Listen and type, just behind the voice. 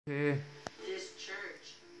this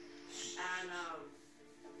church, and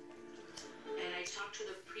I talked to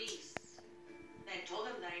the priests and told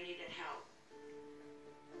them that I needed help,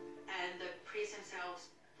 and the priests themselves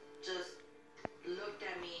just looked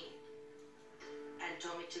at me and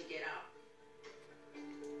told me to get out.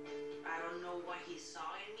 I don't know what he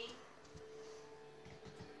saw in me.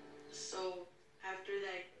 So after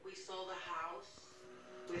that, we sold the house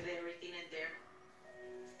with everything in there,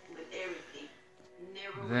 with everything.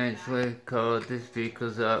 Never Eventually called the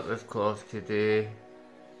speakers up with cloth today.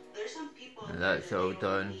 There's some people and that's all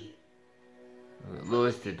done. We've got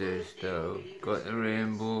loads to do still. Got the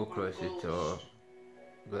rainbow across the top.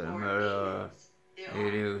 Got the mirror.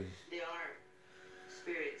 Aerials.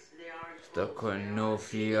 Stuck on no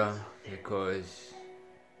fear, because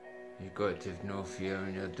you've got to have no fear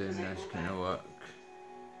when you're doing this kind of work.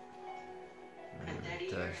 And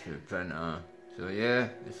that's the printer. So yeah,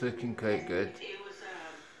 it's looking quite good.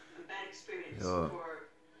 So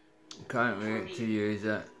can't wait to use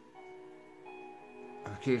it. I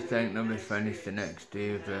keep thinking I'll be finished the next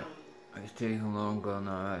day, but it's taking longer than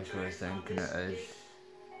I'm actually thinking it is,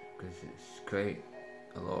 because it's quite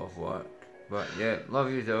a lot of work. But yeah,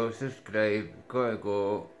 love you all, subscribe, gotta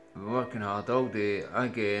go. I've been working hard all day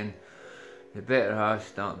again. The better half's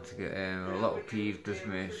starting to get a little peeved with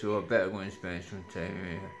me, so I better go and spend some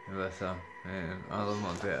time with her. I love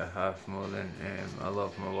my better half more than I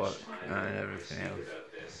love my work and everything else.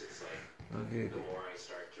 Love you.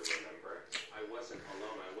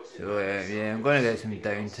 So yeah, I'm going to get some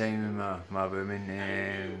downtime with my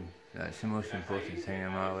woman. That's the most important thing in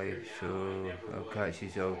my life, so I'll catch you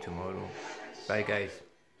all tomorrow. Bye guys.